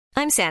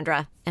I'm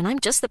Sandra, and I'm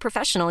just the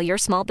professional your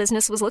small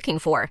business was looking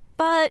for.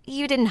 But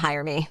you didn't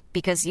hire me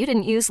because you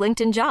didn't use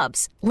LinkedIn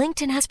Jobs.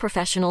 LinkedIn has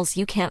professionals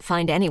you can't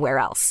find anywhere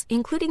else,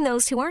 including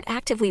those who aren't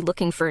actively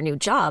looking for a new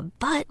job,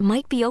 but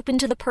might be open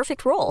to the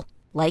perfect role,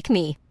 like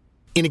me.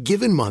 In a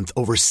given month,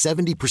 over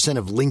 70%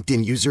 of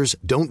LinkedIn users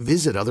don't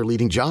visit other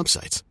leading job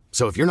sites.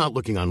 So if you're not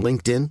looking on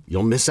LinkedIn,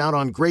 you'll miss out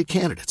on great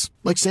candidates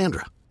like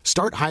Sandra.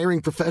 Start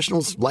hiring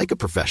professionals like a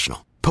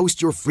professional.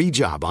 Post your free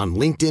job on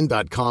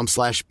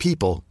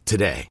linkedin.com/people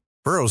today.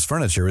 Burrow's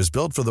furniture is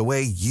built for the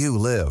way you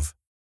live.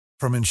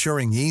 From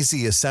ensuring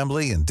easy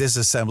assembly and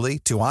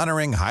disassembly to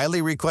honoring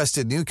highly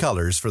requested new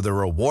colors for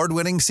their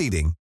award-winning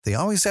seating, they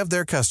always have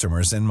their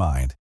customers in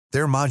mind.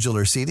 Their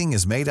modular seating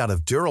is made out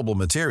of durable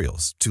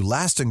materials to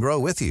last and grow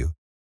with you.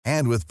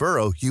 And with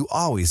Burrow, you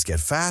always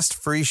get fast,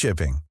 free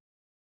shipping.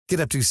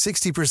 Get up to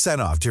 60%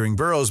 off during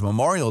Burrow's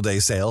Memorial Day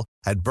sale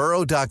at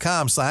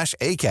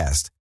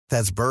burrow.com/ACAST.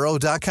 That's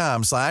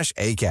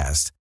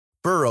burrow.com/ACAST.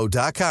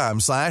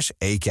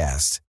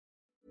 burrow.com/ACAST.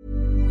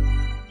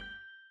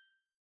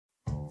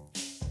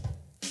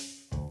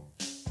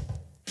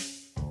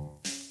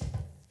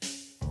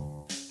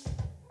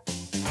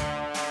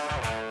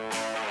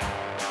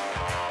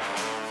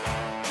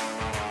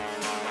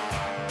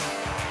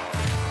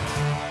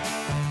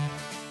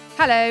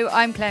 Hello,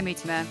 I'm Claire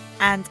Mutimer.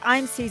 And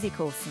I'm Susie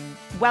Coulson.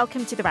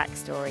 Welcome to The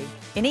Backstory.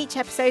 In each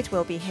episode,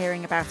 we'll be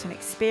hearing about an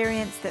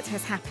experience that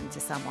has happened to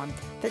someone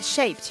that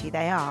shaped who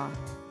they are.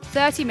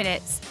 30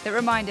 minutes that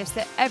remind us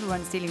that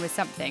everyone's dealing with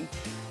something.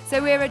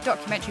 So we're a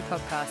documentary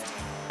podcast.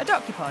 A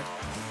docupod.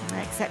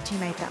 Except you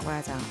made that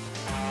word up.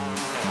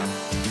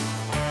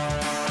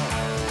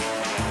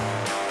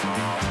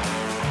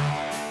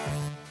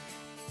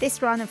 This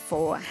run of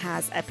 4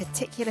 has a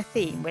particular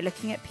theme. We're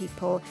looking at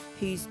people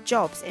whose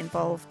jobs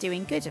involve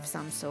doing good of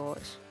some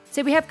sort.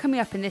 So we have coming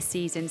up in this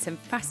season some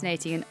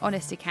fascinating and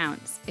honest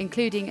accounts,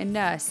 including a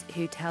nurse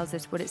who tells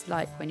us what it's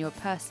like when your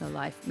personal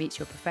life meets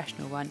your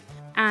professional one,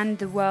 and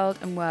the world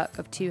and work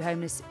of 2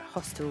 homeless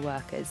hostel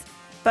workers.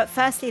 But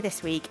firstly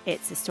this week,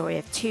 it's the story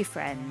of 2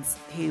 friends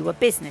who were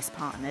business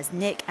partners,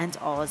 Nick and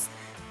Oz,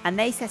 and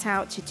they set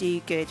out to do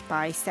good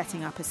by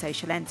setting up a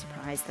social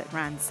enterprise that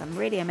ran some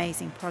really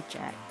amazing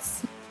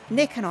projects.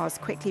 Nick and Oz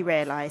quickly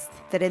realised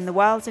that in the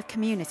world of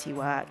community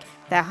work,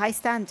 their high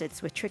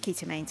standards were tricky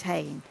to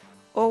maintain,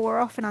 or were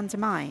often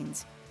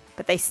undermined,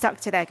 but they stuck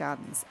to their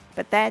guns.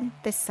 But then,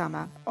 this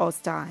summer,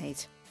 Oz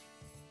died.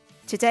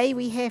 Today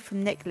we hear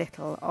from Nick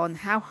Little on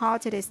how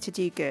hard it is to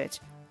do good,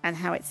 and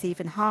how it's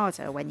even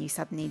harder when you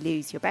suddenly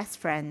lose your best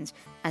friend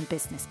and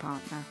business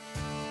partner.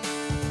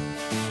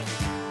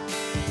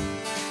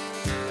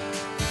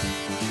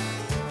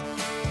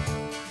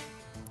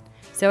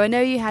 So I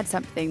know you had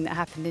something that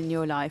happened in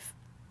your life.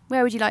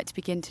 Where would you like to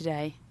begin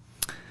today?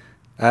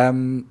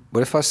 Well,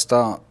 if I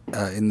start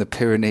in the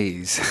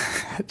Pyrenees,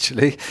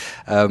 actually.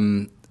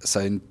 So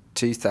in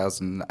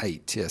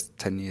 2008, yes,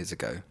 10 years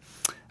ago,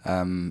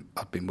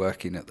 I'd been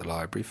working at the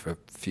library for a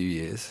few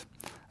years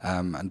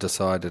and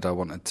decided I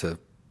wanted to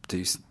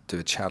do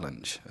a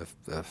challenge,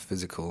 a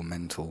physical,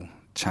 mental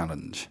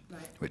challenge,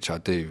 right, which I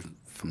do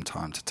from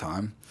time to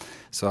time.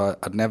 So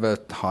I'd never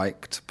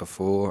hiked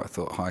before. I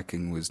thought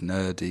hiking was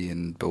nerdy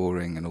and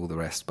boring and all the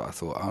rest, but I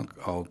thought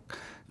I'll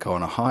go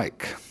on a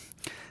hike,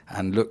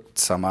 and looked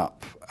some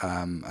up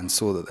and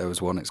saw that there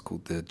was one. It's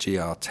called the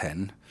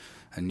GR10,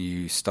 and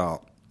you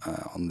start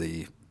on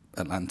the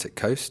Atlantic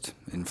coast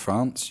in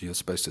France. You're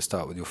supposed to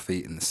start with your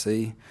feet in the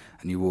sea,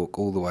 and you walk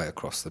all the way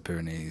across the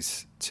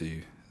Pyrenees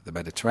to the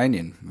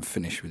Mediterranean and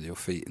finish with your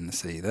feet in the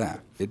sea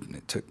there.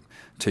 It took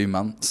 2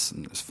 months,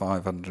 and it was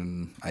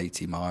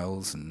 580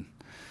 miles and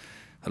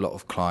a lot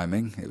of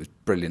climbing. It was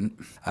brilliant.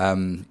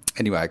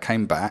 Anyway, I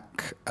came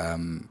back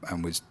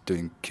and was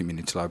doing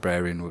community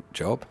librarian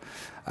job.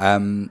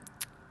 And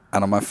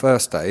on my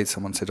first day,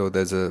 someone said,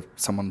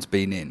 someone's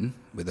been in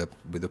with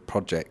a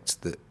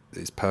project that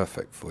is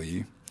perfect for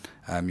you.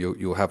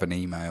 You'll have an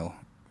email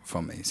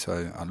from me.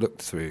 So I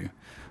looked through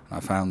and I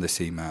found this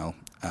email,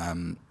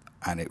 and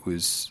it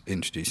was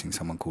introducing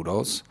someone called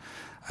Oz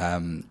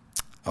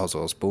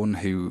Osborne,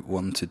 who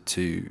wanted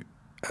to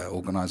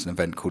organise an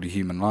event called a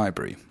Human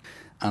Library.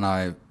 And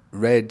I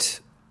read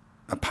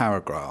a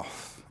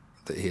paragraph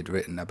that he had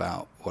written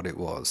about what it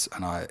was,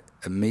 and I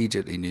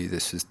immediately knew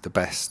this was the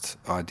best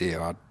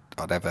idea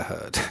I'd ever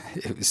heard.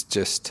 It was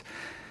just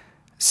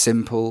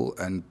simple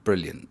and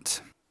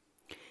brilliant.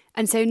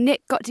 And so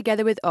Nick got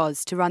together with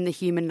Oz to run the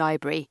Human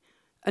Library,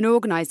 an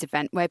organised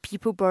event where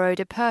people borrowed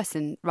a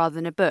person rather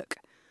than a book.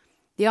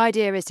 The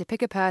idea is to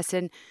pick a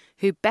person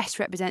who best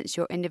represents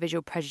your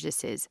individual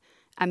prejudices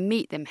and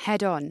meet them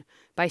head on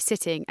by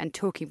sitting and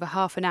talking for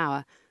half an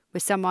hour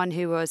with someone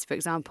who was, for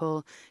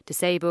example,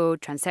 disabled,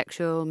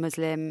 transsexual,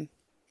 Muslim.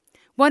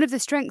 One of the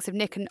strengths of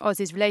Nick and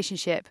Oz's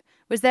relationship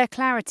was their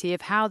clarity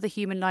of how the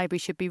Human Library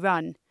should be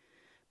run.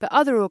 But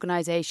other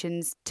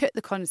organisations took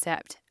the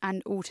concept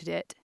and altered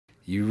it.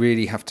 You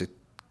really have to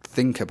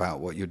think about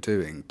what you're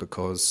doing,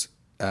 because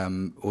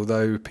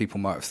although people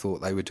might have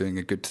thought they were doing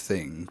a good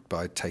thing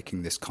by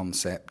taking this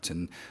concept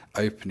and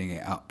opening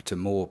it up to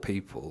more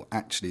people,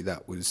 actually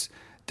that was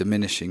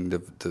diminishing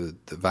the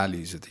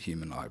values of the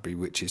Human Library,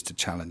 which is to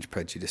challenge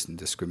prejudice and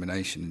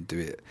discrimination and do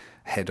it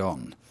head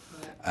on.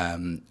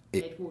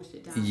 They'd watered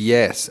it down.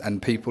 Yes,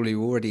 and people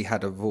who already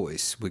had a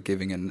voice were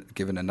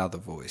given another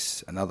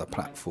voice, another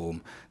platform.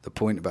 Right. The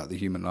point about the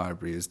Human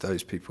Library is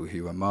those people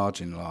who are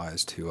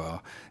marginalised, who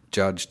are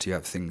judged, who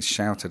have things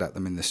shouted at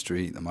them in the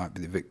street, that might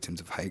be the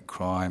victims of hate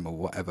crime or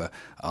whatever,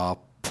 are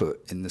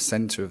put in the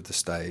centre of the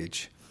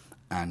stage,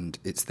 and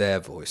it's their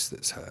voice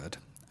that's heard.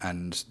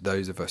 And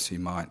those of us who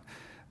might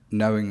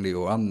knowingly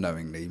or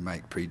unknowingly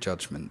make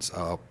prejudgments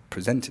are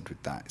presented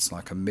with that. It's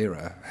like a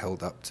mirror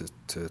held up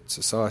to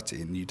society,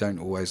 and you don't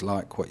always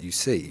like what you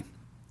see.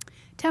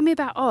 Tell me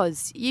about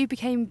Oz. You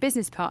became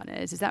business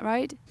partners, is that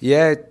right?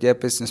 Yeah,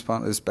 business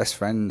partners, best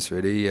friends,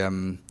 really.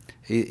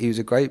 He was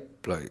a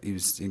great bloke. He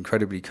was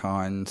incredibly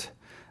kind.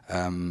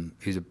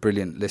 He was a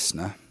brilliant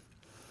listener.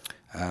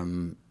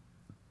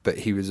 But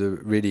he was a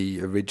really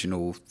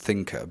original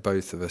thinker.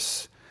 Both of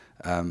us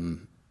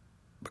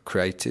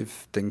creative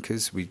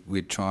thinkers.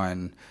 We'd try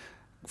and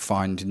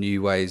find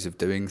new ways of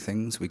doing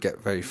things. We get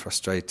very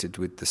frustrated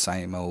with the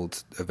same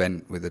old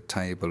event with a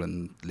table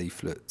and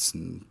leaflets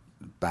and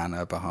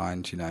banner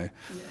behind, Yeah.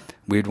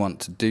 We'd want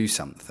to do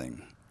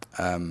something.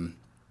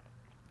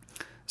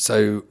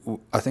 So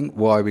I think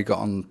why we got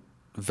on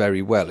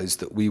very well is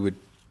that we would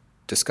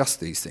discuss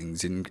these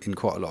things in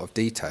quite a lot of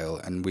detail,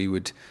 and we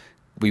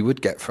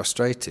would get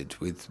frustrated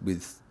with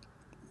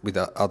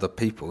other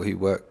people who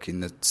work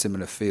in a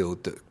similar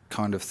field that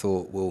kind of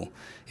thought, well,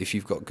 if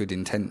you've got good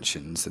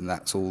intentions, then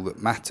that's all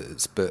that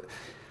matters. But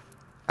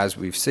as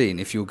we've seen,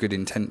 if your good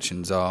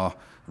intentions are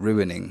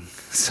ruining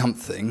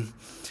something,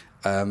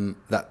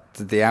 that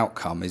the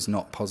outcome is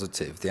not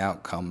positive. The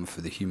outcome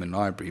for the Human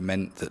Library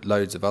meant that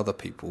loads of other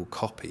people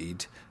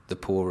copied the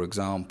poor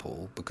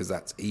example because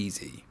that's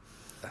easy.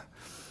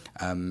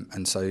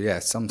 And so,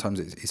 sometimes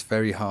it's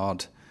very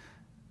hard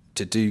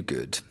to do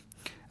good,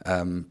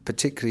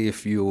 particularly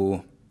if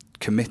you're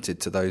committed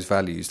to those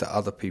values that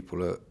other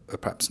people are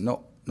perhaps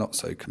not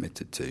so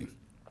committed to.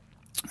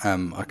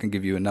 I can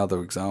give you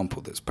another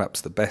example that's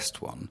perhaps the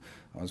best one.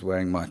 I was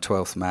wearing my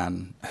 12th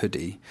Man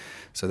hoodie.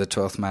 So the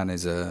 12th Man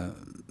is a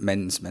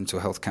men's mental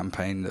health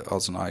campaign that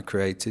Oz and I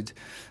created.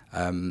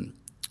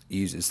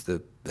 Uses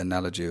the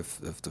analogy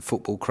of the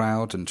football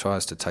crowd and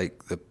tries to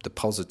take the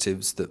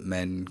positives that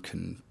men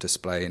can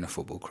display in a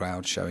football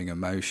crowd, showing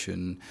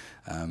emotion,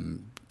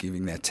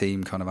 giving their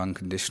team kind of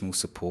unconditional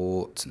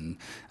support, and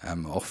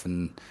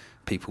often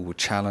people will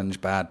challenge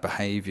bad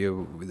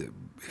behaviour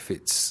if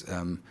it's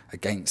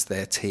against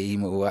their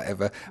team or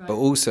whatever. Right. But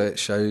also it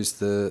shows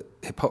the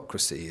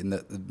hypocrisy in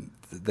that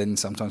then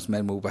sometimes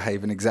men will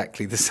behave in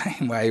exactly the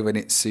same way when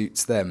it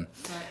suits them.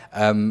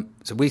 Right.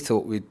 So we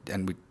thought we're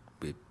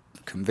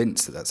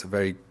convinced that that's a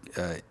very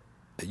a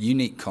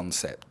unique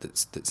concept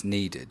that's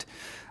needed.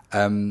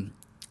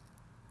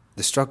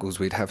 The struggles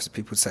we'd have is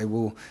people would say,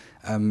 well,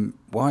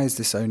 why is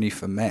this only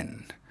for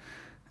men?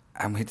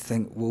 And we'd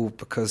think, well,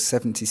 because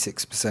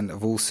 76%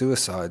 of all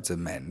suicides are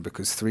men,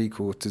 because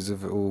 3/4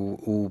 of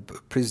all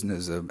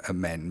prisoners are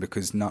men,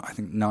 because I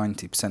think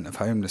 90% of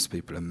homeless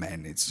people are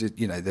men. It's just,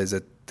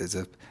 there's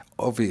a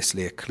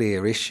obviously a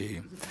clear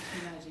issue.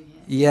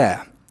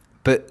 Yeah,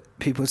 but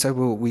people say,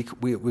 well,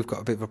 we've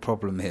got a bit of a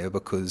problem here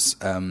because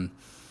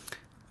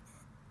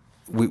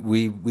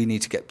we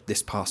need to get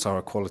this past our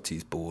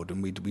Equalities Board,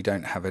 and we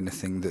don't have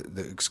anything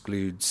that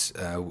excludes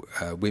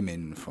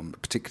women from,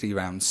 particularly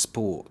around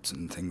sport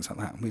and things like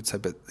that. And we'd say,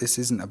 but this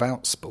isn't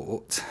about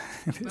sport.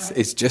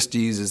 It just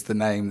uses the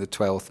name the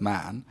 12th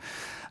Man.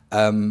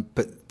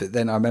 But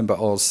then I remember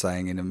Oz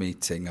saying in a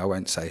meeting, I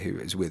won't say who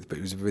it was with, but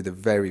it was with a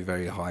very,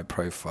 very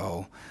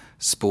high-profile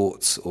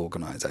sports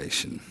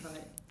organisation. Right.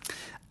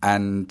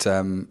 And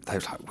they were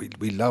like,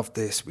 we loved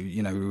this.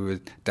 We were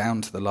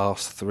down to the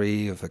last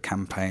 3 of a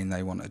campaign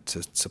they wanted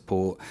to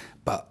support,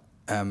 but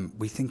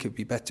we think it'd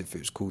be better if it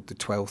was called the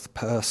 12th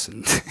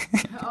Person.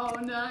 Oh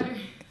no!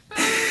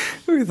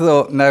 We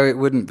thought, no, it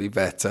wouldn't be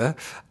better,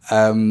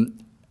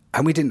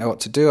 and we didn't know what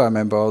to do. I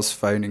remember Oz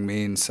phoning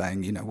me and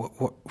saying,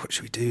 what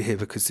should we do here,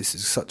 because this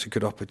is such a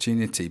good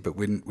opportunity, but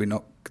we're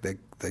not.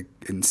 They're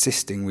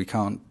insisting we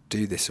can't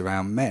do this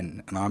around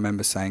men. And I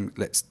remember saying,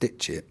 let's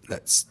ditch it.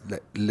 Let's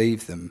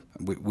leave them.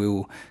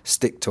 We'll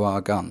stick to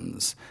our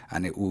guns,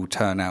 and it will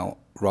turn out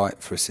right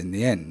for us in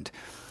the end.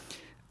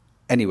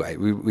 Anyway,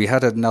 we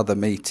had another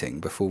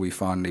meeting before we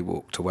finally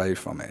walked away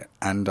from it.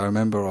 And I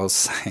remember I was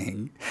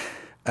saying,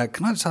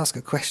 can I just ask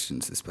a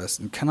question to this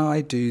person? Can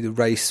I do the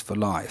Race for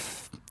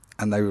Life?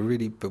 And they were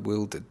really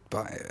bewildered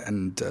by it.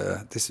 And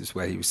this is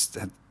where he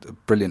had a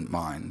brilliant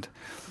mind.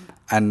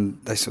 And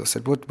they sort of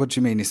said, what do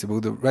you mean? He said,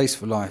 well, the Race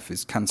for Life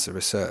is cancer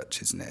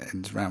research, isn't it?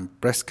 And it's around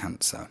breast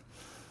cancer.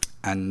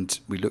 And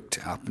we looked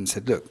it up and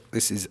said, look,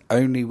 this is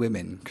only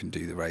women can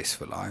do the Race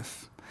for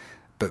Life,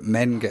 but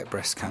men get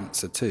breast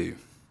cancer too.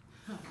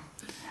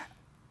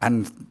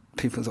 And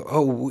people thought,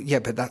 oh, yeah,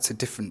 but that's a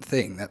different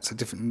thing.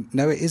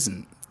 No, it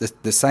isn't.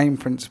 The same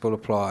principle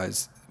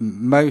applies.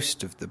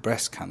 Most of the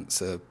breast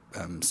cancer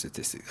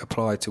statistics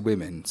apply to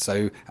women.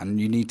 And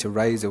you need to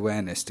raise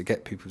awareness to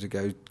get people to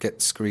go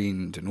get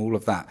screened and all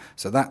of that.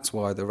 So that's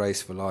why the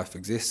Race for Life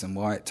exists and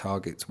why it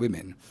targets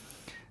women.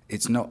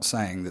 It's not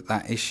saying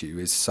that issue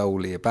is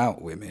solely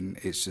about women.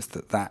 It's just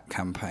that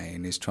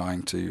campaign is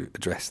trying to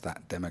address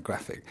that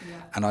demographic.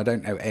 Yeah. And I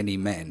don't know any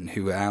men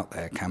who are out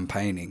there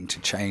campaigning to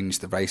change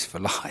the Race for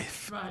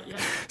Life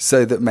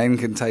so that men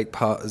can take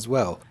part as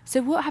well.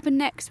 So what happened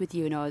next with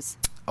you and Oz?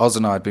 Oz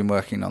and I had been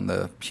working on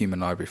the Human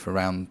Library for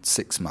around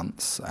 6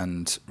 months,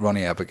 and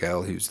Ronnie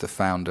Abigail, who's the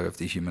founder of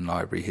the Human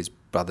Library, his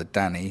brother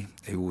Danny,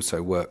 who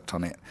also worked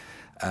on it,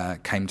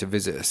 came to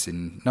visit us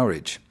in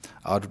Norwich.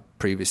 I'd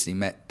previously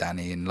met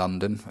Danny in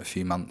London a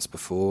few months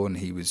before, and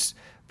he was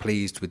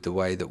pleased with the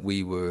way that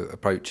we were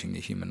approaching the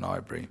Human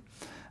Library.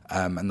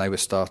 And they were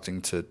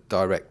starting to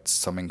direct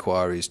some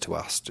inquiries to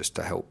us just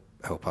to help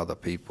other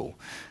people.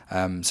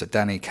 So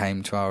Danny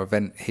came to our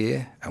event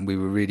here, and we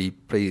were really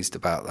pleased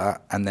about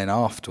that. And then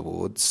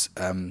afterwards,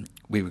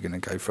 we were going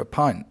to go for a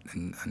pint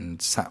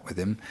and sat with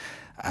him.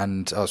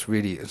 And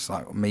it's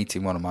like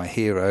meeting one of my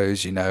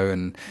heroes,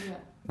 and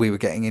we were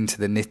getting into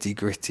the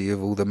nitty-gritty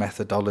of all the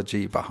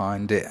methodology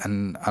behind it,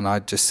 and I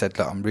just said,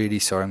 look, I'm really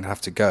sorry, I'm going to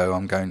have to go,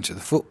 I'm going to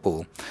the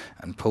football,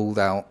 and pulled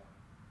out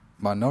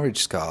my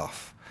Norwich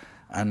scarf.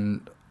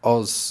 And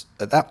Oz,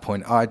 at that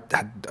point, I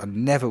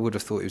never would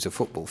have thought he was a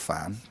football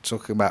fan.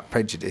 Talking about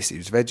prejudice, he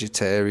was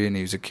vegetarian,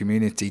 he was a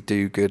community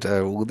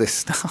do-gooder, all this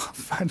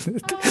stuff.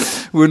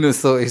 Wouldn't have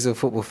thought he was a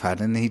football fan.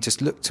 And he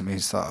just looked at me and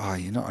was like, oh,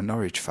 you're not a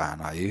Norwich fan,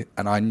 are you?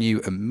 And I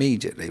knew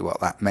immediately what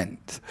that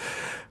meant.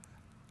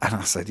 And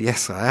I said,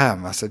 yes, I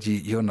am. I said,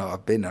 you're not a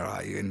binner,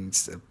 are you? And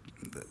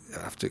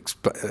I have to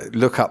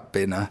look up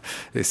binner.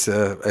 It's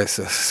a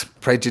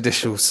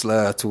prejudicial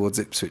slur towards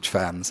Ipswich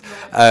fans.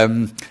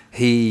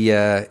 He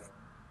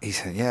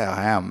said, yeah,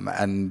 I am.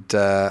 And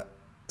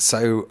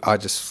so I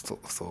just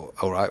thought,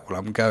 all right, well,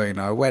 I'm going.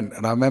 And I went.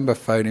 And I remember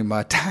phoning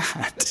my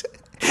dad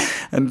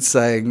and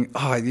saying,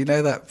 oh, you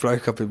know that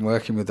bloke I've been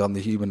working with on the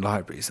Human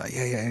Library? He's like,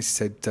 yeah. He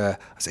said, I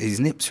said, he's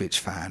an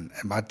Ipswich fan.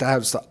 And my dad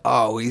was like,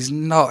 oh, he's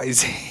not,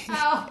 is he?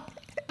 Oh.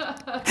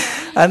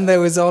 And there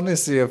was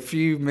honestly a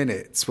few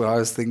minutes where I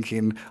was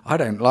thinking, I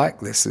don't like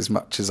this as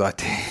much as I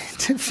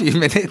did a few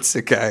minutes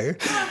ago.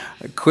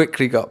 I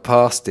quickly got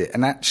past it.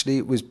 And actually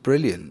it was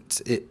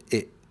brilliant.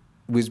 It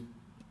was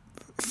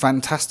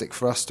fantastic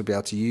for us to be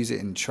able to use it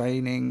in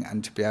training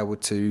and to be able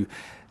to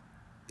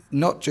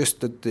not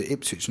just the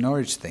Ipswich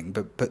Norwich thing,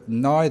 but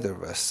neither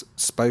of us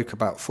spoke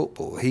about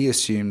football. He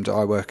assumed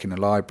I work in a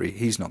library,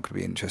 he's not going to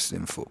be interested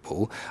in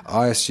football.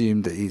 I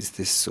assumed that he's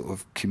this sort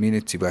of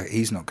community where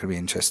he's not going to be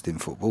interested in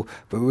football,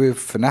 but we were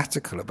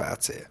fanatical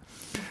about it.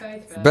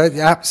 But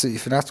absolutely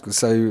fanatical.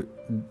 So,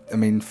 I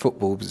mean,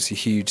 football was a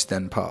huge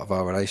then part of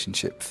our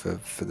relationship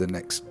for the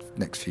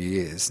next few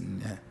years.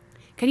 And yeah.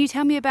 Can you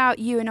tell me about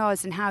you and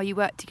Oz and how you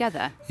worked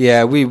together?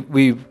 Yeah,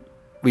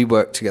 we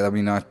worked together. I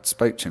mean, I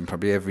spoke to him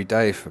probably every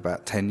day for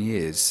about 10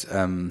 years.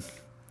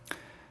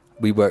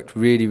 We worked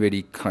really,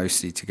 really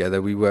closely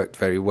together. We worked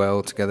very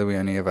well together. We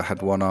only ever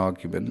had one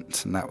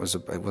argument, and it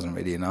wasn't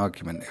really an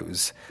argument. It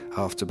was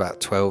after about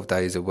 12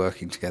 days of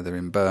working together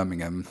in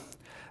Birmingham.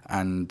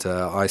 And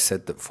I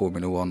said that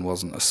Formula One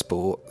wasn't a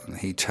sport, and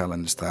he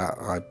challenged that.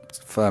 I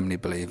firmly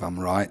believe I'm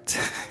right.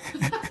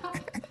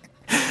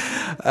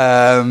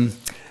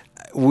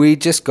 We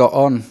just got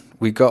on.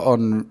 We got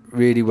on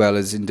really well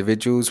as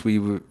individuals.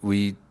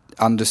 We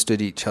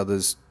understood each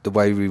other's the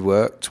way we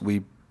worked.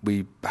 We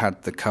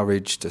had the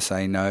courage to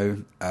say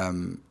no,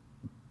 and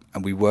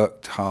we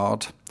worked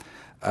hard.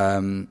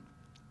 But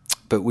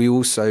we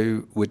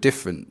also were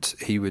different.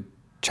 He would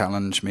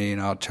challenge me,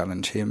 and I'd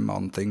challenge him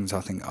on things.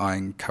 I think I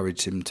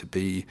encouraged him to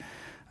be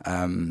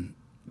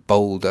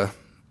bolder.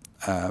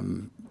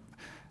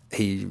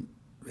 He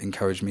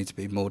encouraged me to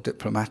be more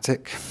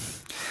diplomatic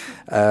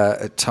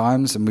at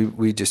times, and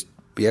we just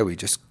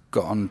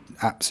got on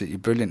absolutely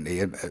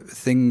brilliantly.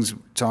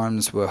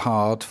 Times were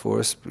hard for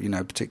us,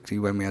 particularly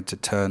when we had to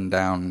turn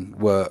down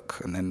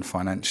work, and then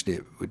financially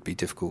it would be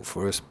difficult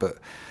for us. But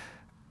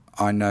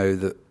I know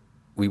that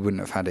we wouldn't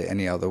have had it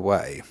any other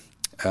way.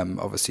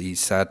 Obviously, he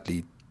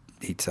sadly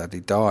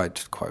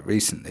died quite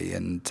recently,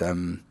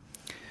 and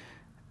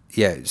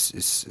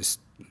it's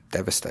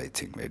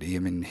devastating, really. I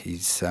mean, he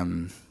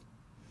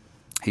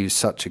was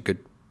such a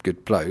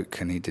good bloke,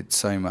 and he did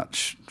so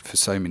much for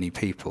so many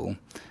people.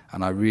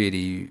 And I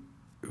really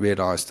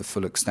realised the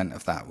full extent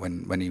of that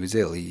when he was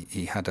ill.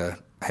 He had a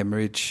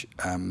hemorrhage.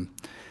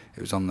 It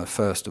was on the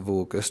 1st of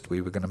August. We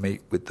were going to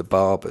meet with the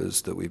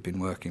barbers that we've been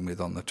working with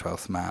on the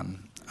 12th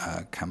Man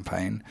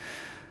campaign.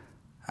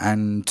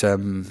 And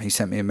he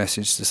sent me a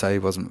message to say he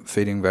wasn't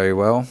feeling very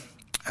well,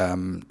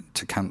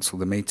 to cancel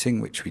the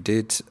meeting, which we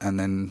did. And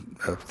then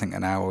I think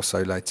an hour or so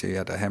later he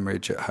had a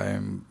hemorrhage at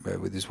home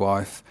with his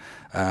wife.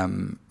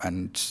 And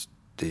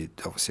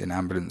obviously an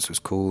ambulance was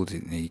called,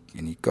 and he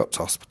got to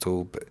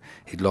hospital, but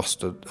he'd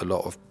lost a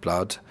lot of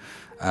blood.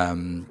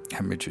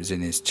 Hemorrhage was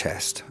in his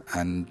chest,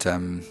 and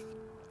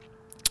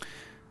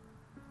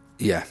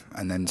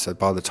and then so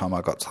by the time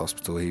I got to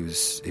hospital, he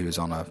was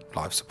on a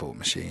life support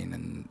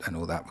machine and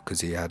all that,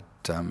 because he had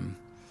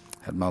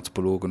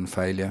multiple organ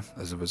failure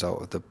as a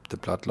result of the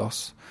blood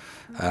loss.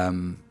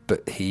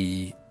 But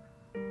he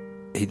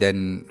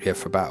then,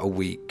 for about a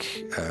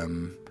week,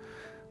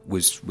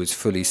 was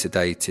fully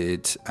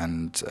sedated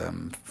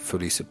and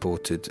fully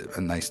supported,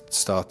 and they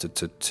started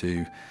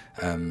to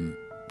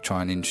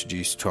try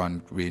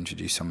and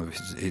reintroduce some of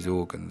his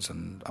organs,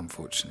 and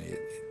unfortunately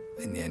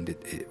in the end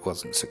it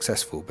wasn't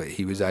successful. But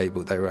they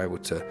were able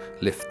to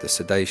lift the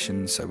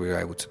sedation, so we were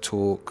able to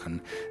talk,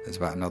 and there's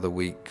about another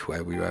week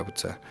where we were able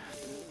to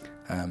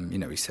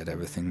we said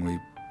everything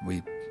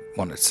we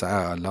wanted to say.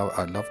 I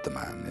loved the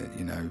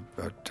man,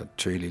 I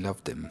truly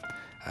loved him,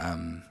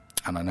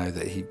 and I know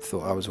that he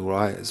thought I was all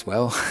right as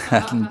well.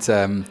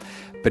 And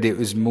but it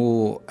was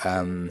more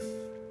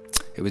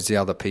it was the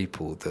other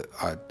people that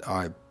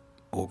I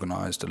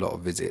organised a lot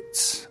of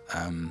visits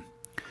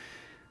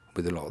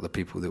with a lot of the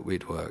people that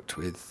we'd worked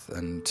with,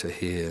 and to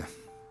hear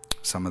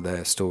some of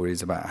their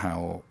stories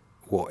about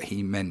what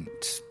he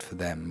meant for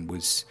them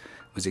was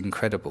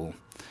incredible.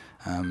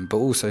 But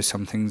also a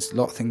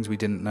lot of things we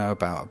didn't know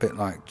about, a bit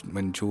like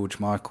when George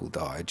Michael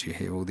died, you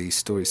hear all these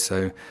stories.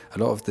 So a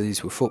lot of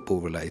these were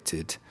football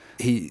related.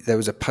 There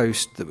was a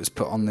post that was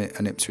put on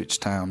an Ipswich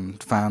Town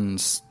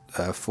fans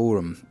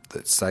forum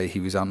that say he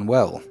was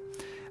unwell.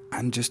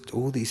 And just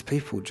all these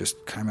people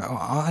just came out,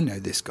 I know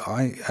this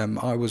guy.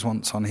 I was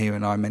once on here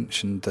and I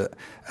mentioned that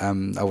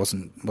I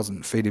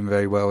wasn't feeling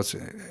very well,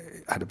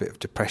 had a bit of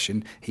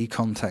depression. He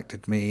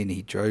contacted me and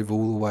he drove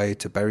all the way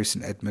to Bury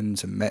St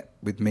Edmunds and met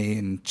with me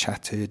and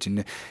chatted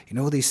and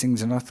all these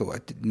things. And I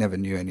thought never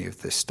knew any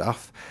of this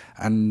stuff.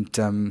 And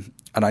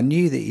I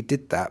knew that he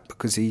did that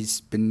because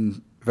he's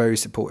been very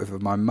supportive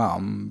of my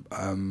mum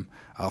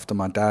after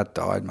my dad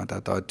died. My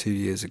dad died 2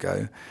 years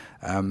ago,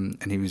 and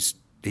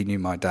he knew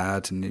my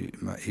dad, and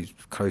he was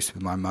close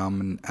with my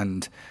mum,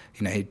 and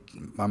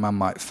my mum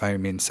might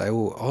phone me and say,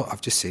 "Oh,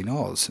 I've just seen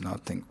Oz," and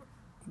I'd think,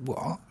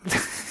 "What?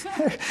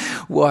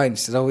 Why?" And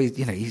she said, "Oh,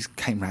 he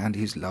came round.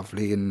 He was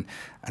lovely," and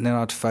then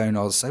I'd phone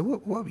Oz, say,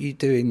 "What were you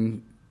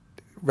doing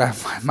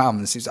round my mum?"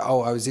 And she was like,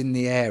 "Oh, I was in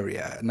the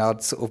area," and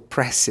I'd sort of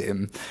press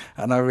him,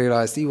 and I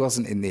realised he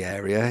wasn't in the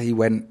area. He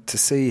went to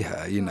see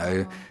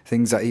her,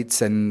 things that he'd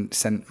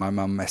sent my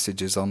mum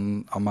messages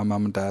on my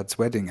mum and dad's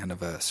wedding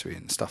anniversary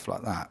and stuff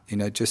like that.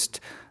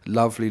 Just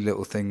lovely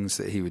little things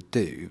that he would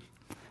do.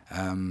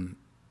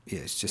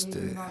 It's just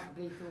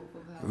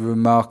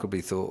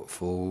remarkably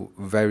thoughtful,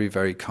 very,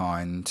 very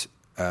kind.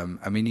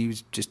 He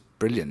was just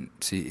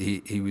brilliant.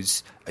 He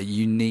was a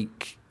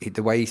unique.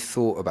 The way he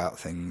thought about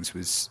things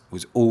was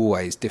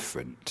always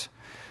different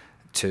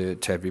to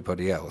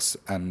everybody else,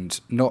 and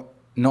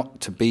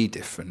not to be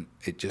different.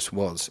 It just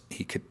was.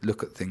 He could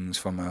look at things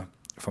from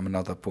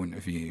another point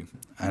of view,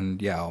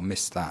 and I'll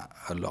miss that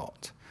a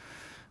lot.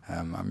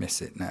 I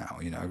miss it now.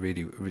 I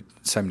really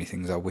so many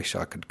things I wish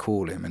I could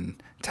call him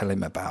and tell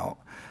him about,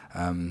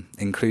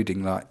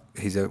 including like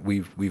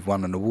we've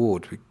won an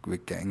award. We're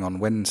getting on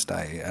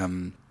Wednesday.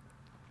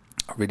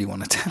 I really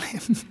want to tell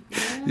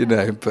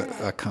him, but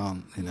I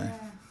can't,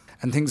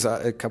 And things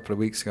like a couple of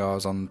weeks ago, I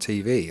was on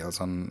TV. I was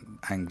on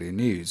Anglia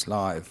News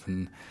live,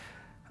 and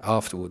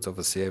afterwards,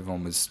 obviously,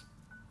 everyone was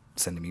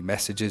sending me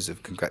messages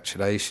of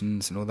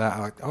congratulations and all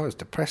that. I was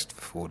depressed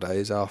for 4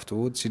 days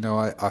afterwards.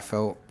 I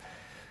felt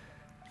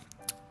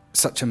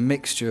such a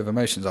mixture of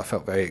emotions. I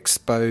felt very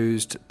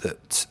exposed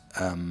that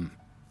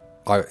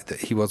that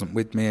he wasn't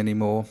with me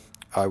anymore.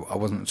 I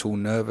wasn't at all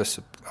nervous.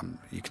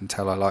 You can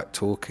tell I like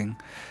talking,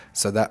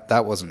 so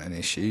that wasn't an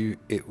issue.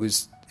 It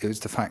was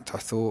the fact I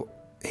thought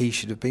he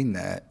should have been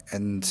there,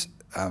 and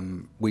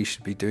we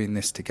should be doing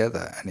this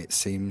together. And it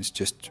seems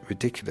just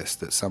ridiculous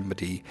that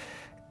somebody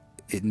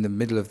in the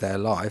middle of their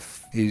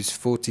life, who's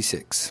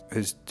 46,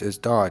 has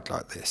died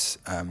like this.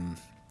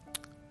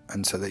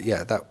 And so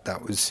that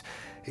was,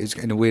 it was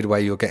in a weird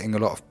way. You're getting a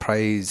lot of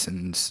praise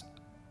and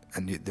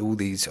all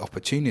these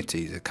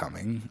opportunities are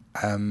coming,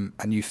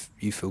 and you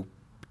feel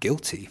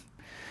guilty.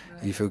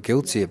 Right. You feel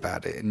guilty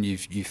about it, and you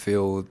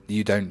feel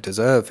you don't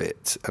deserve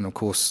it. And of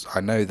course, I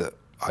know that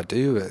I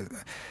do.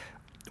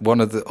 One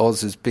of the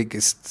Oz's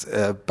biggest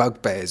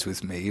bugbears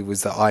with me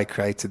was that I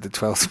created the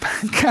 12th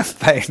Man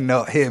campaign,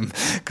 not him,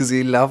 because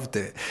he loved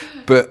it.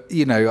 But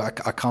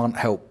I can't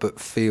help but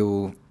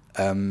feel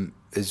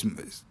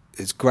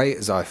as great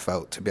as I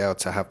felt to be able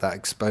to have that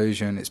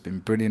exposure, and it's been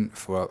brilliant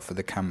for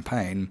the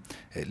campaign.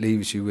 It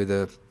leaves you with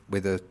a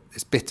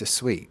it's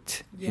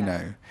bittersweet.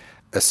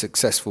 A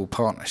successful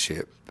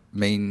partnership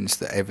means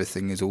that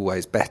everything is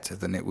always better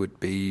than it would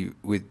be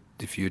with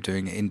if you're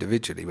doing it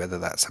individually, whether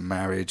that's a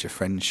marriage, a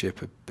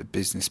friendship, a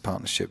business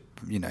partnership,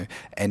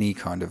 any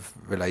kind of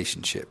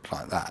relationship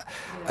like that.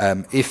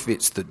 If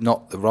it's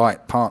not the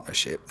right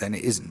partnership, then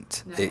it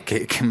isn't. No.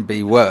 It can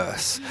be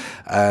worse.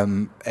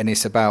 And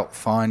it's about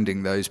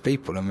finding those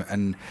people.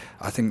 And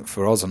I think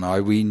for Oz and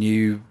I, we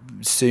knew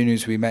as soon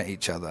as we met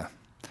each other.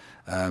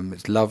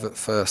 It's love at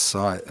first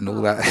sight and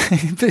all that.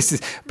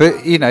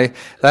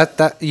 But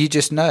that you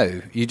just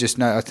know.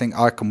 I think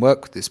I can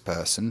work with this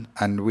person,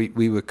 and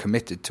we were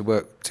committed to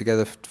work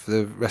together for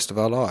the rest of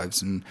our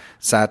lives. And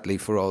sadly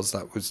for Oz,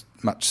 that was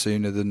much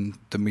sooner than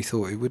we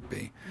thought it would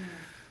be.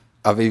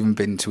 I've even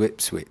been to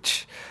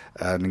Ipswich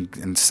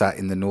and sat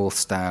in the North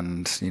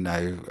Stand,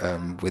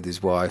 with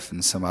his wife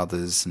and some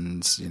others,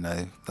 and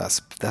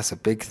that's a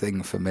big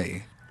thing for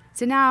me.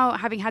 So now,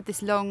 having had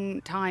this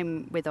long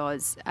time with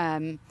Oz,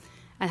 and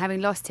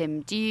having lost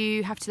him, do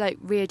you have to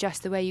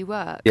readjust the way you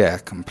work? Yeah,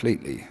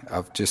 completely.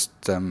 I've just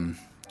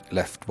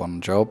left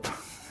one job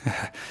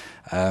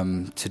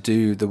to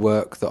do the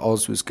work that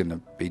Oz was going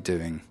to be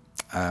doing,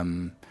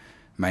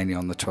 mainly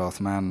on the 12th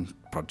Man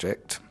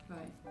project.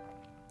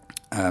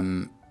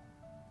 Right.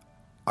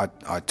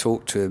 I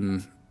talked to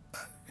him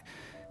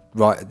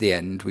right at the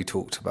end. We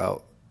talked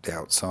about The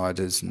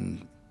Outsiders,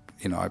 and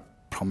I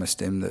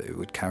promised him that it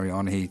would carry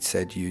on. He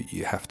said,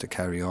 "You have to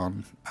carry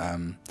on."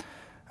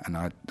 And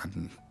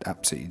I'm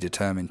absolutely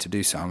determined to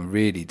do so. I'm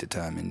really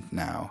determined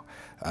now,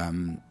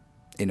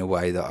 in a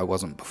way that I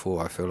wasn't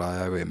before. I feel I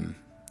owe him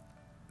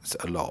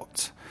a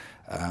lot.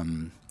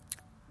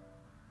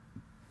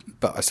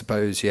 But I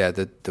suppose,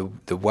 the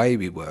way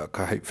we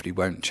work, I hopefully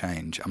won't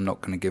change. I'm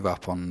not going to give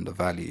up on the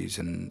values,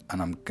 and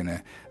I'm going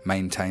to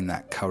maintain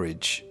that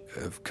courage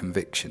of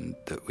conviction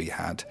that we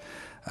had.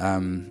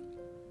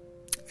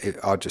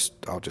 I'll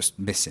just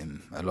miss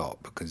him a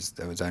lot, because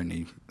there's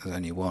only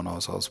one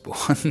Oz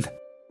Osborne.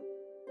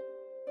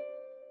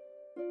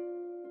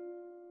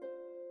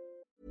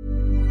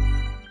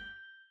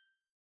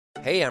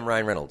 Hey, I'm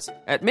Ryan Reynolds.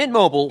 At Mint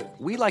Mobile,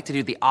 we like to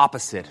do the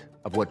opposite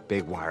of what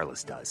Big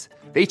Wireless does.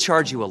 They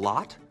charge you a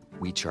lot,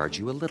 we charge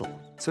you a little.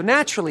 So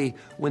naturally,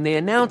 when they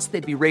announced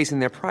they'd be raising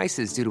their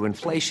prices due to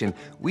inflation,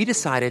 we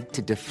decided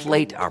to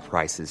deflate our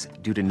prices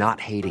due to not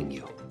hating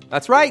you.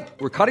 That's right.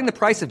 We're cutting the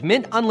price of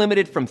Mint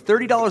Unlimited from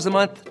 $30 a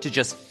month to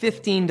just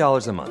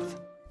 $15 a month.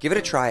 Give it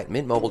a try at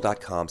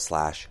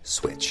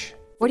mintmobile.com/switch.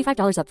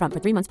 $45 up front for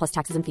 3 months plus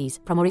taxes and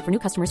fees. Promo rate for new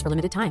customers for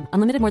limited time.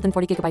 Unlimited more than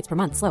 40 gigabytes per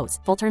month. Slows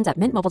full terms at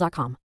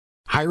mintmobile.com.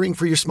 Hiring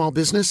for your small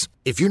business?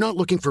 If you're not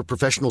looking for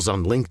professionals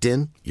on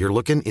LinkedIn, you're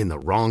looking in the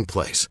wrong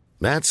place.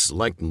 That's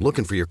like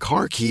looking for your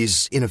car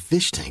keys in a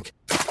fish tank.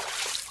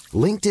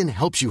 LinkedIn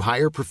helps you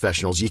hire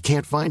professionals you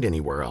can't find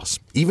anywhere else,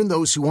 even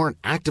those who aren't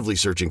actively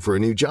searching for a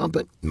new job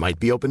but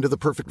might be open to the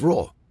perfect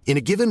role. In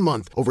a given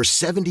month, over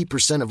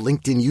 70% of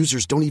LinkedIn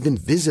users don't even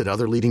visit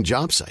other leading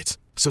job sites.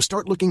 So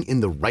start looking in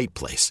the right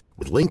place.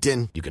 With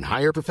LinkedIn, you can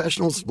hire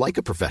professionals like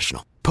a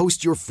professional.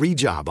 Post your free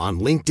job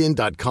on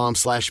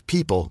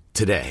linkedin.com/people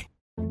today.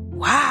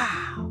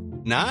 Wow.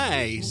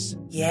 Nice.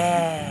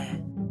 Yeah.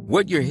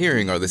 What you're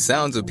hearing are the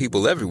sounds of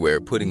people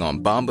everywhere putting on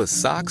Bombas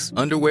socks,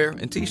 underwear,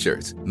 and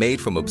T-shirts made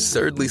from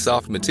absurdly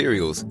soft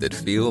materials that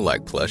feel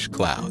like plush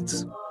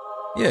clouds.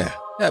 Yeah,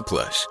 that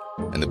plush.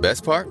 And the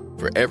best part?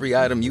 For every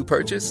item you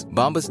purchase,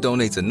 Bombas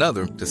donates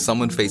another to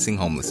someone facing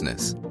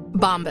homelessness.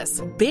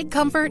 Bombas. Big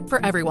comfort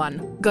for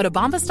everyone. Go to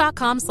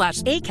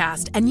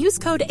bombas.com/ACAST and use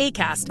code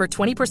ACAST for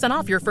 20%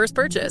 off your first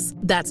purchase.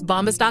 That's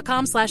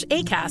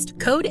bombas.com/ACAST.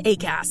 Code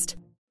ACAST.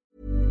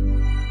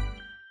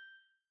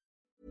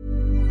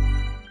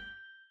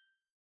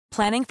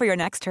 Planning for your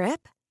next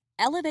trip?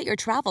 Elevate your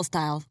travel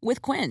style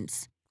with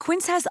Quince.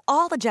 Quince has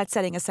all the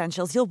jet-setting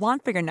essentials you'll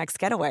want for your next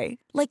getaway,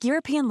 like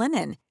European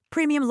linen,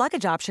 premium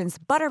luggage options,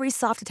 buttery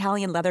soft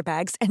Italian leather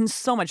bags, and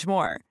so much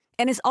more.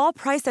 And is all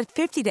priced at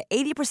 50 to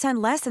 80%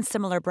 less than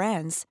similar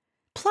brands.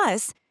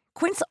 Plus,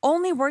 Quince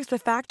only works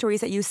with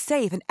factories that use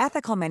safe and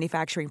ethical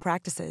manufacturing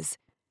practices.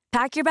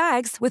 Pack your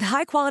bags with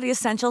high-quality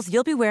essentials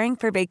you'll be wearing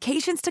for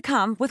vacations to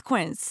come with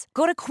Quince.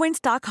 Go to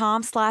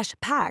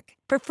quince.com/pack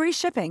for free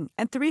shipping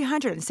and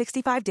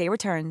 365-day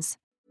returns.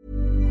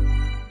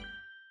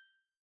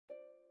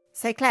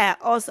 So Claire,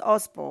 Oz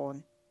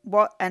Osborne,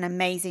 what an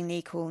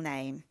amazingly cool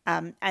name.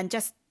 And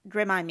just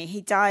remind me,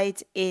 he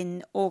died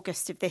in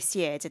August of this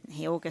year, didn't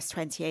he? August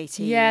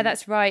 2018. Yeah,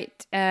 that's right.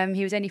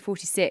 He was only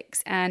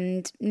 46,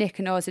 and Nick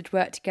and Oz had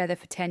worked together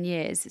for 10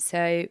 years.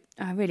 So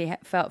I really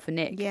felt for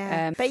Nick.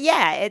 Yeah. But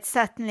yeah, it's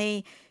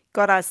certainly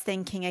got us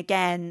thinking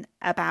again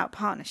about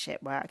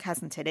partnership work,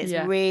 hasn't it? It's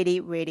really,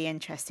 really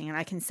interesting. And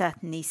I can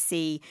certainly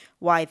see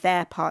why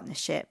their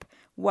partnership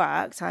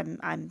worked.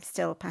 I'm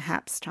still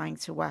perhaps trying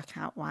to work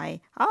out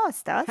why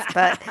ours does.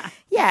 But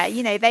yeah,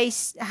 they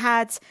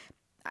had,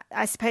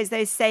 I suppose,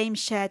 those same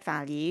shared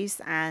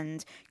values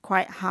and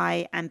quite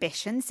high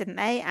ambitions, didn't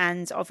they?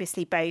 And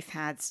obviously both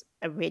had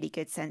a really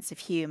good sense of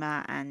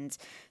humour and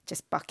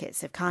just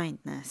buckets of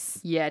kindness.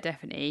 Yeah,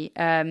 definitely.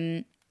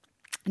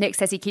 Nick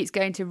says he keeps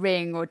going to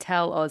ring or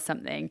tell Oz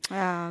something.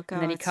 Oh, God.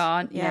 And then he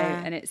can't,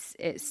 and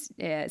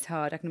it's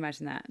hard. I can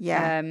imagine that.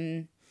 Yeah.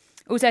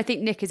 Also, I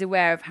think Nick is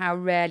aware of how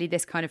rarely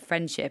this kind of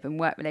friendship and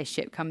work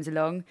relationship comes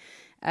along.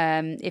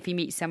 If he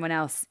meets someone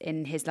else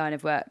in his line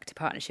of work to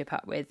partnership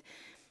up with,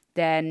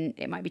 then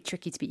it might be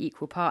tricky to be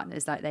equal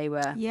partners like they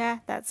were. Yeah,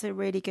 that's a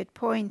really good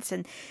point.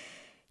 And,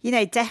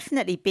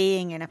 definitely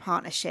being in a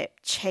partnership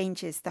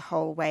changes the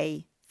whole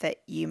way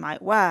that you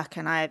might work.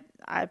 And I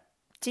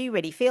do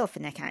really feel for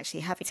Nick, actually,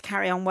 having to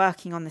carry on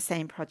working on the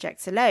same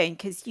projects alone,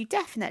 because you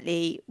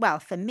definitely, well,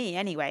 for me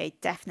anyway,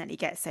 definitely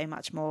get so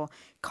much more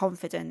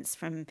confidence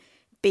from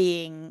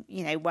being,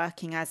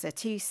 working as a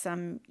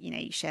twosome.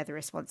 You share the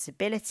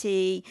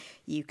responsibility,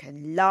 you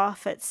can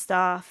laugh at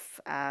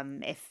stuff.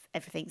 If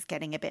everything's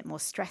getting a bit more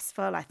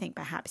stressful, I think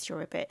perhaps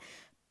you're a bit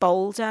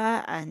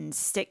bolder and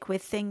stick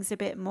with things a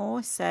bit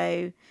more.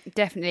 So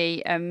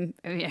definitely,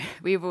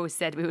 we've always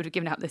said we would have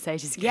given up this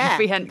ages ago if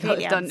we hadn't got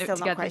it done. I'm still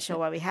not quite sure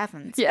why we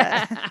haven't.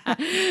 Yeah,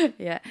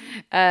 yeah.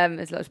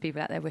 There's lots of people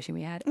out there wishing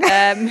we had.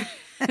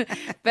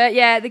 But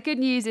yeah, the good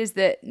news is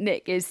that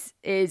Nick is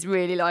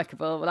really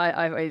likeable. Well,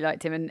 I really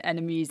liked him and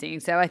amusing.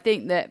 So I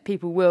think that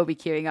people will be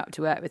queuing up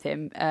to work with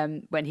him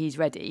when he's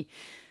ready.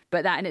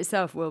 But that in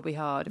itself will be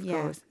hard, of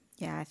course.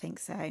 Yeah, I think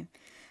so.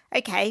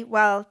 Okay,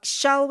 well,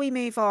 shall we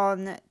move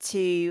on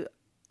to,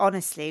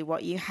 honestly,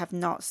 what you have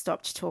not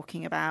stopped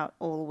talking about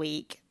all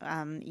week,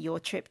 your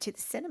trip to the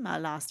cinema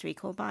last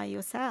week all by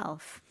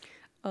yourself?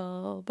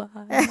 All by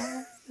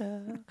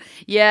myself.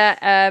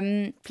 Yeah.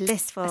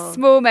 Blissful. A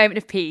small moment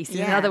of peace in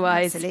an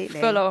otherwise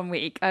absolutely. full-on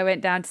week. I went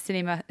down to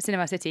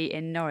Cinema City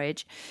in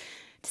Norwich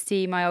to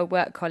see my old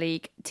work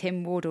colleague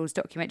Tim Wardle's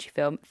documentary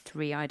film,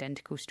 3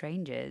 Identical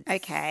Strangers.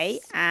 Okay,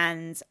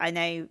 and I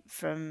know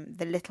from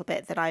the little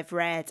bit that I've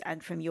read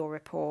and from your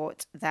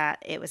report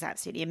that it was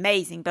absolutely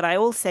amazing, but I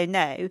also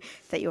know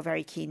that you're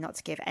very keen not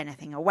to give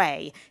anything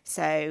away.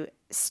 So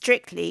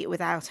strictly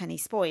without any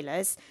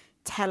spoilers,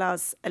 tell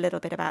us a little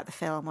bit about the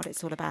film, what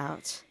it's all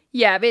about.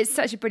 Yeah, but it's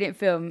such a brilliant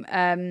film.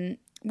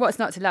 What's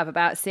not to love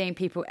about seeing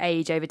people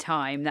age over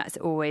time? That's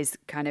always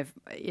kind of,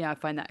 I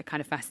find that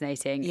kind of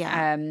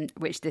fascinating,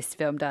 which this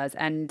film does.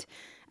 And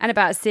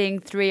about seeing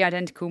 3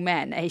 identical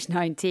men, aged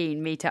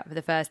 19, meet up for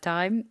the first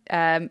time.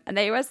 And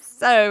they were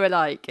so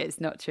alike,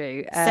 it's not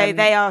true. So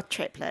they are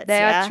triplets,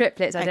 They are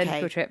triplets,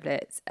 identical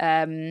triplets.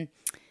 And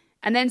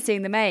then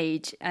seeing them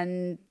age,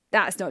 and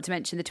that's not to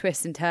mention the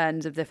twists and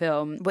turns of the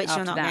film. Which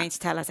you're not going to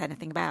tell us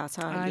anything about,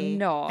 are you? I'm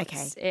not.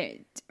 Okay.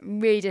 It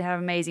really did have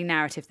an amazing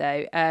narrative,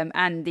 though.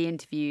 And the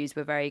interviews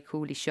were very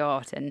coolly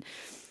shot. And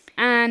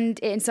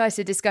it incited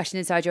a discussion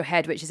inside your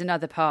head, which is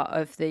another part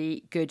of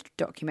the good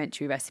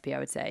documentary recipe, I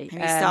would say.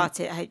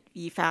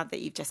 You found that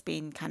you've just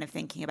been kind of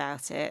thinking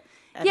about it.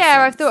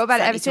 I've thought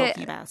about it ever since.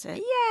 Talking about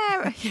it.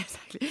 Yeah,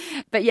 exactly.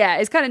 But yeah,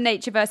 it's kind of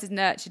nature versus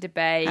nurture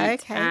debate.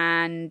 Okay.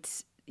 And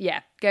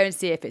yeah, go and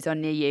see if it's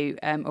on near you,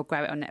 or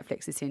grab it on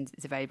Netflix as soon as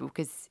it's available,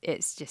 because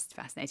it's just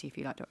fascinating if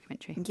you like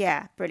documentary.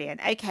 Yeah,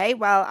 brilliant. Okay,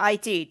 well, I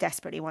do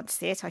desperately want to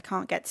see it. I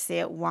can't get to see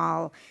it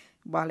while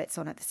it's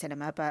on at the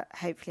cinema, but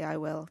hopefully I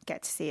will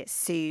get to see it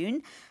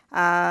soon.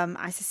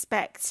 I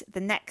suspect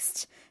the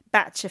next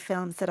batch of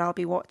films that I'll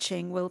be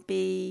watching will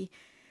be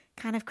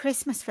kind of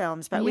Christmas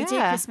films, but we do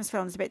Christmas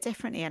films a bit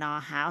differently in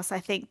our house. I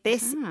think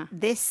this, in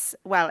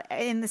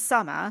the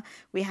summer,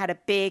 we had a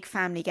big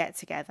family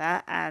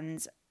get-together,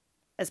 and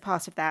as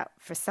part of that,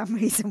 for some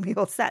reason, we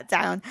all sat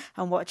down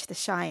and watched The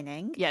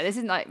Shining. Yeah, this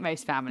isn't like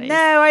most families.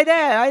 No, I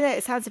know.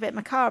 It sounds a bit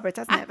macabre,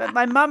 doesn't it? But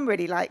my mum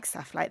really likes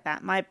stuff like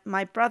that.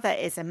 My brother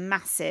is a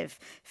massive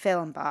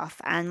film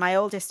buff, and my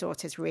oldest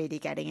daughter's really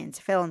getting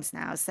into films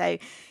now. So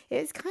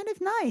it's kind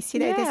of nice,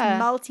 this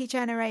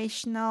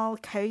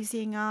multi-generational,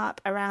 cozying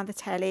up around the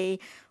telly,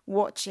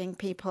 watching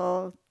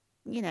people,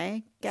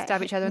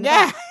 stab each other in the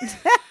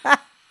back.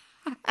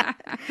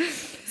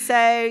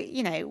 So,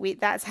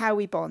 that's how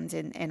we bond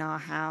in our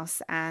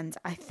house. And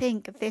I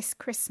think this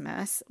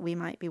Christmas we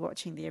might be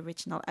watching the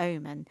original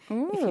Omen.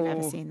 Ooh. If you've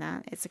ever seen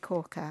that. It's a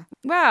corker.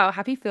 Wow,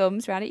 happy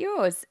films round at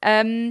yours.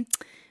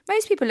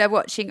 Most people are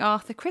watching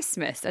Arthur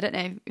Christmas. I don't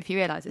know if you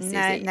realise this, Susie.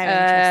 No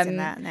interest in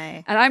that, no.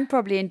 And I'm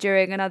probably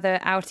enduring another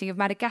outing of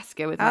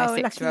Madagascar with my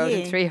 6-year-old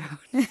and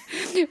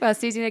 3-year-old. Well,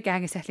 Susie and the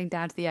gang are settling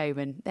down to the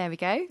Omen. There we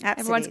go. Absolutely.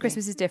 Everyone's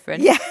Christmas is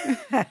different. Yeah,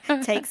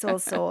 takes all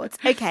sorts.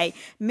 Okay,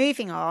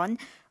 moving on.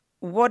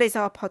 What is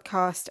our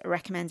podcast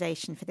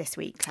recommendation for this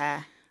week,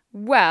 Claire?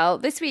 Well,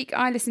 this week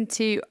I listened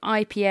to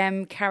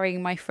IPM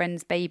Carrying My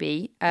Friend's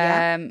Baby,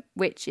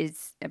 which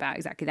is about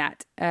exactly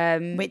that.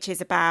 Which is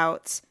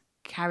about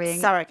carrying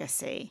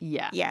surrogacy.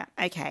 Yeah.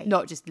 Okay.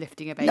 Not just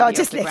lifting a baby Not off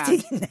just the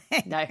lifting.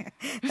 ground. No.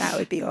 That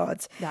would be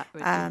odd. That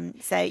would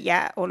be. So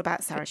all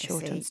about surrogacy.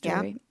 Short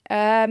story.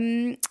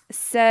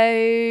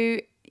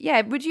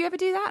 Yeah. Would you ever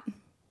do that?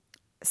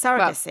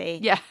 Surrogacy? Well,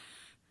 yeah.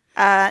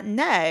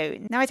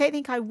 No, I don't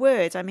think I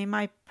would. I mean,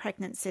 my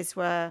pregnancies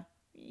were,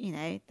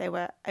 they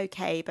were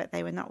okay, but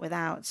they were not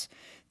without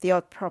the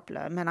odd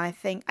problem. And I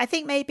think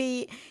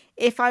maybe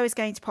if I was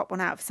going to pop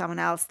one out for someone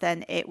else,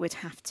 then it would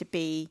have to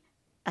be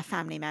a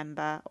family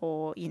member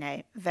or,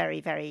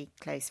 very, very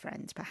close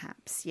friend,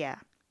 perhaps. Yeah.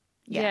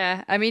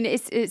 Yeah. I mean,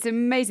 it's an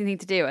amazing thing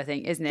to do, I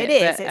think, isn't it?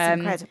 It is. It's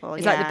incredible.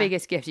 It's like the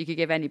biggest gift you could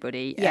give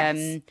anybody.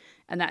 Yes.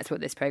 And that's what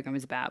this programme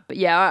is about. But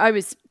yeah, I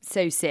was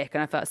so sick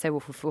and I felt so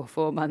awful for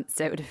 4 months.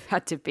 So it would have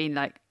had to have been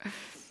like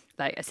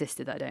a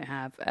sister that I don't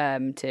have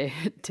to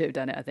have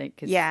done it, I think.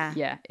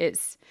 Yeah,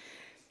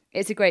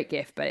 it's a great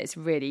gift, but it's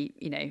really,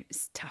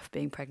 it's tough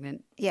being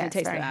pregnant. Yeah, it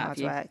takes very a lot out hard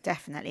of you. work,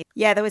 definitely.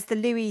 Yeah, there was the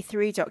Louis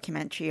Theroux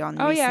documentary on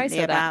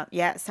recently about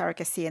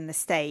surrogacy in the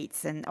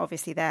States, and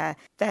obviously their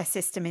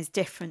system is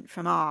different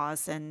from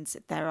ours, and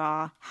there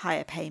are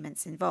higher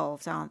payments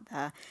involved, aren't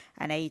there?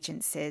 And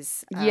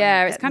agencies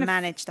it's kind of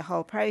manage the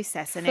whole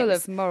process, and full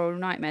of moral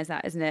nightmares,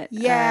 that isn't it?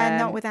 Yeah,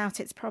 not without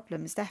its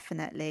problems.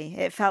 Definitely,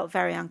 it felt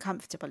very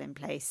uncomfortable in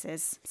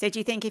places. So, do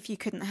you think if you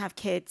couldn't have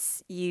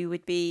kids, you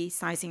would be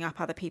sizing up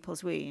other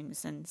people's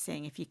wombs and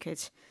seeing if you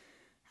could?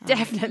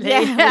 Definitely.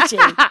 Yeah, would you?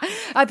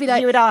 I'd be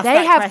like, you would ask they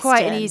that have quite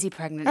question. an easy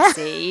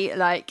pregnancy.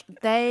 Like,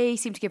 they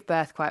seem to give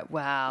birth quite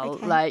well.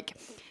 Okay. Like,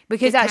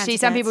 because Good actually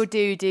some people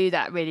candidates. do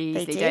that really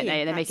easily, don't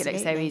they? And they make it look so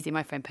Absolutely. easy.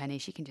 My friend Penny,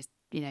 she can just,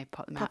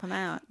 pop them out.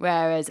 out.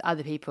 Whereas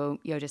other people,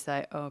 you're just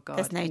like, oh God.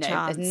 There's no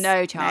chance. There's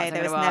no chance. No, I'm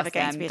there was gonna never ask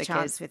going them to be a because,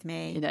 chance with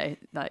me. It's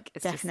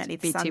Definitely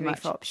just the be too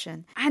much. sunroof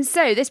option. And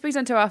so this brings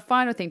on to our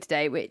final thing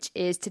today, which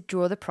is to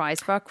draw the prize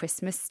for our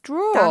Christmas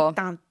straw. Dun,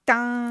 dun,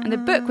 dun. And the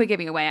book we're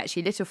giving away,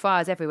 actually, Little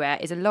Fires Everywhere,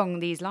 is along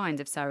these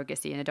lines of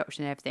surrogacy and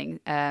adoption and everything,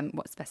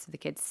 what's best for the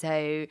kids.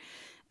 So,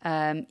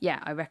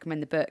 I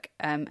recommend the book,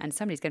 and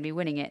somebody's going to be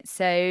winning it.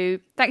 So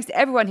thanks to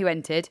everyone who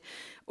entered.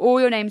 All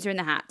your names are in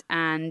the hat,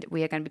 and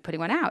we are going to be putting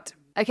one out.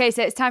 Okay,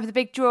 so it's time for the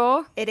big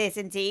draw. It is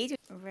indeed.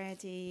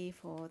 Ready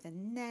for the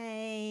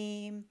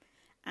name.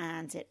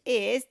 And it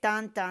is,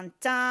 dun, dun,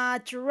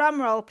 dun,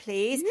 drum roll,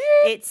 please.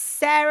 It's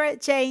Sarah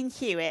Jane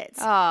Hewitt.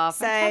 Oh,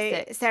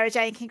 fantastic. So, Sarah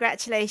Jane,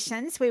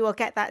 congratulations. We will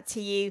get that to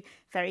you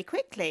very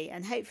quickly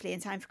and hopefully in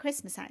time for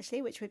Christmas,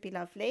 actually, which would be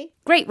lovely.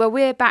 Great. Well,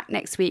 we're back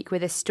next week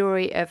with a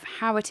story of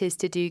how it is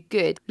to do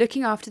good,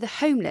 looking after the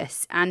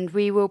homeless, and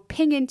we will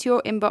ping into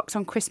your inbox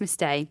on Christmas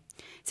Day.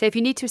 So if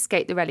you need to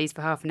escape the rallies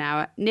for half an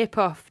hour, nip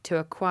off to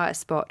a quiet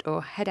spot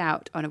or head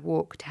out on a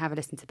walk to have a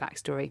listen to the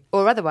backstory.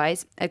 Or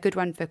otherwise, a good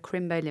one for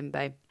Crimbo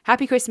Limbo.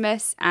 Happy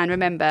Christmas, and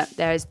remember,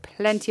 there is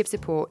plenty of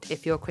support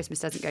if your Christmas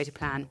doesn't go to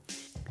plan.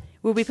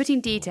 We'll be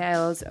putting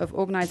details of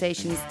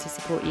organisations to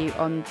support you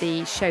on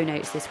the show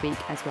notes this week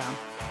as well.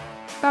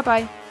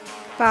 Bye-bye.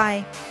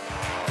 Bye.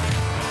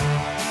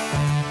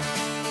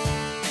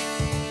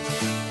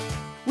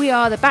 We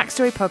are the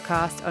Backstory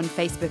Podcast on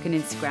Facebook and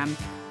Instagram,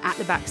 at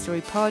The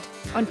Backstory Pod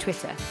on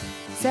Twitter.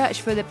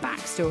 Search for The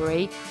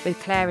Backstory with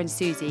Claire and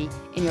Susie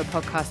in your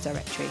podcast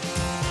directory.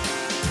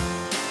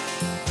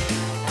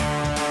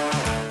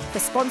 For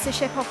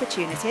sponsorship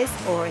opportunities,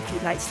 or if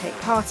you'd like to take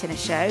part in a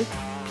show,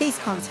 please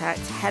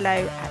contact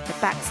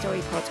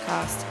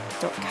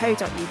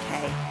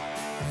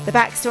hello@thebackstorypodcast.co.uk. The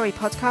Backstory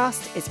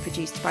Podcast is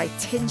produced by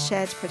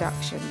Tinshed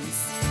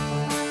Productions.